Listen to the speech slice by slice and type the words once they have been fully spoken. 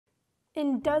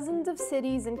In dozens of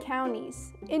cities and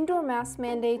counties, indoor mask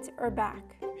mandates are back.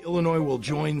 Illinois will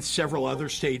join several other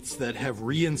states that have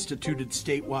reinstituted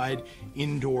statewide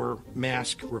indoor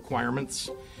mask requirements,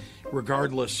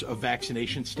 regardless of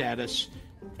vaccination status.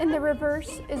 And the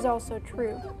reverse is also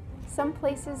true. Some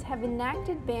places have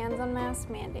enacted bans on mask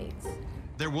mandates.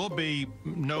 There will be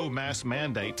no mask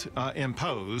mandate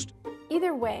imposed.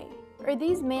 Either way, are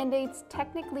these mandates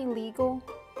technically legal?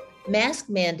 Mask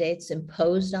mandates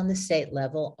imposed on the state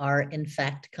level are in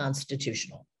fact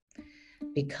constitutional,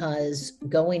 because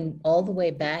going all the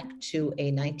way back to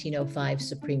a 1905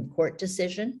 Supreme Court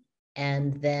decision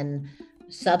and then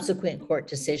subsequent court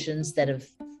decisions that have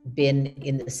been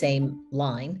in the same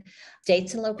line,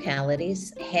 states and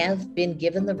localities have been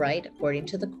given the right, according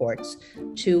to the courts,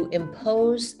 to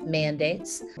impose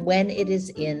mandates when it is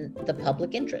in the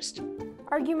public interest.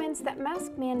 Arguments that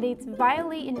mask mandates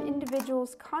violate an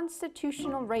individual's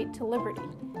constitutional right to liberty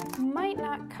might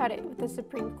not cut it with the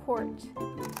Supreme Court.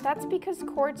 That's because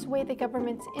courts weigh the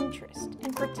government's interest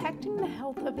in protecting the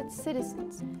health of its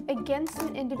citizens against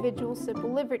an individual's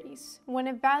civil liberties when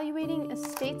evaluating a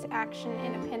state's action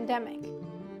in a pandemic.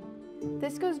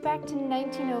 This goes back to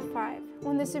 1905,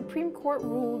 when the Supreme Court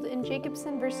ruled in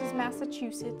Jacobson versus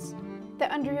Massachusetts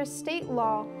that under a state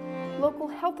law, local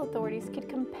health authorities could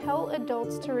compel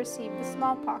adults to receive the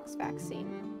smallpox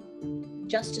vaccine.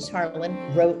 Justice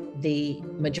Harlan wrote the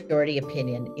majority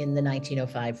opinion in the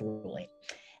 1905 ruling.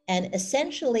 And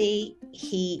essentially,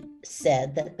 he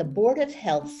said that the Board of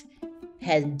Health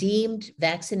had deemed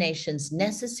vaccinations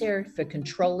necessary for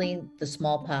controlling the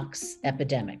smallpox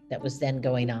epidemic that was then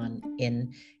going on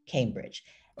in Cambridge.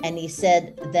 And he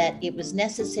said that it was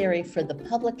necessary for the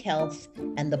public health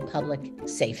and the public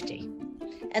safety.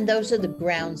 And those are the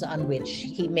grounds on which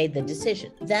he made the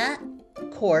decision. That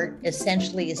court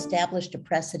essentially established a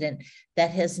precedent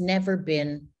that has never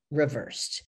been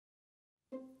reversed.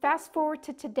 Fast forward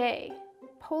to today.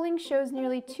 Polling shows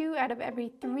nearly 2 out of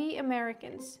every 3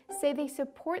 Americans say they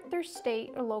support their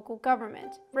state or local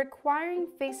government requiring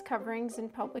face coverings in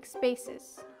public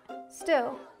spaces.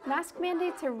 Still, mask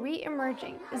mandates are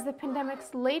re-emerging as the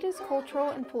pandemic's latest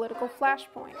cultural and political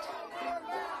flashpoint.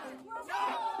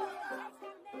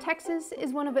 Texas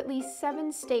is one of at least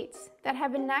 7 states that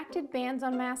have enacted bans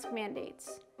on mask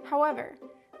mandates. However,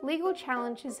 legal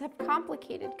challenges have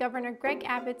complicated Governor Greg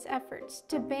Abbott's efforts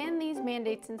to ban these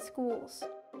mandates in schools.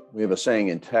 We have a saying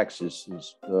in Texas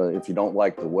is, if you don't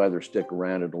like the weather, stick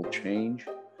around, it'll change.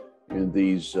 And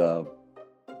these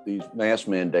mask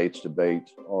mandates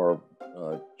debates are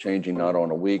changing not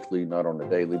on a weekly, not on a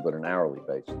daily, but an hourly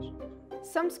basis.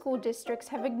 Some school districts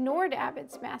have ignored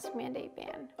Abbott's mask mandate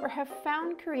ban or have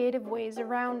found creative ways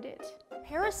around it.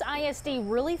 Paris ISD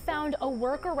really found a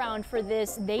workaround for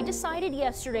this. They decided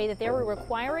yesterday that they were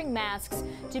requiring masks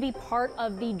to be part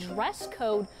of the dress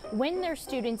code when their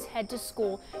students head to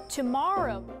school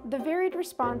tomorrow. The varied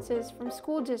responses from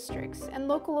school districts and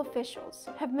local officials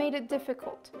have made it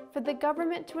difficult for the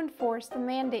government to enforce the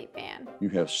mandate ban. You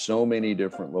have so many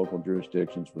different local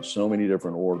jurisdictions with so many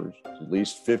different orders, at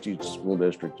least 50 school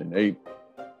districts in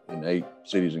eight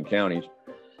cities and counties,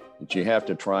 that you have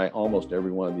to try almost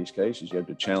every one of these cases. You have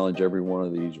to challenge every one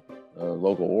of these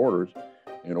local orders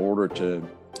in order to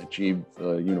achieve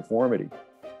uniformity.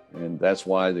 And that's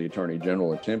why the Attorney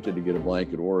General attempted to get a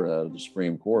blanket order out of the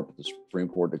Supreme Court, but the Supreme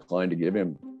Court declined to give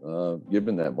him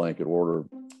that blanket order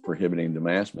prohibiting the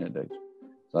mask mandates.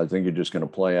 So I think it's just going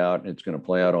to play out, and it's going to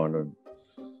play out on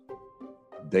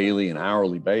a daily and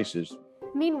hourly basis.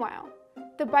 Meanwhile,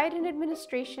 the Biden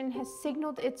administration has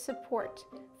signaled its support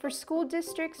for school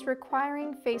districts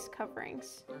requiring face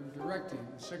coverings. I'm directing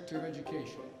the Secretary of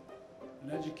Education, an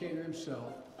educator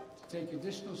himself, to take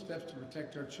additional steps to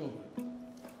protect our children.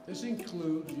 This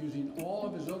includes using all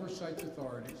of his oversight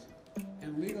authorities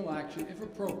and legal action, if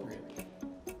appropriate,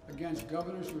 against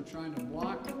governors who are trying to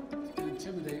block and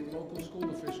intimidate local school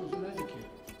officials and educators.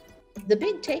 The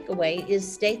big takeaway is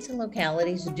states and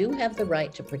localities do have the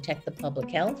right to protect the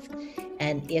public health.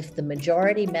 And if the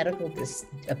majority medical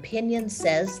opinion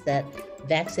says that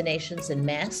vaccinations and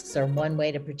masks are one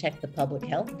way to protect the public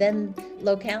health, then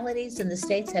localities and the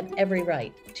states have every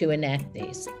right to enact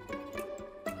these.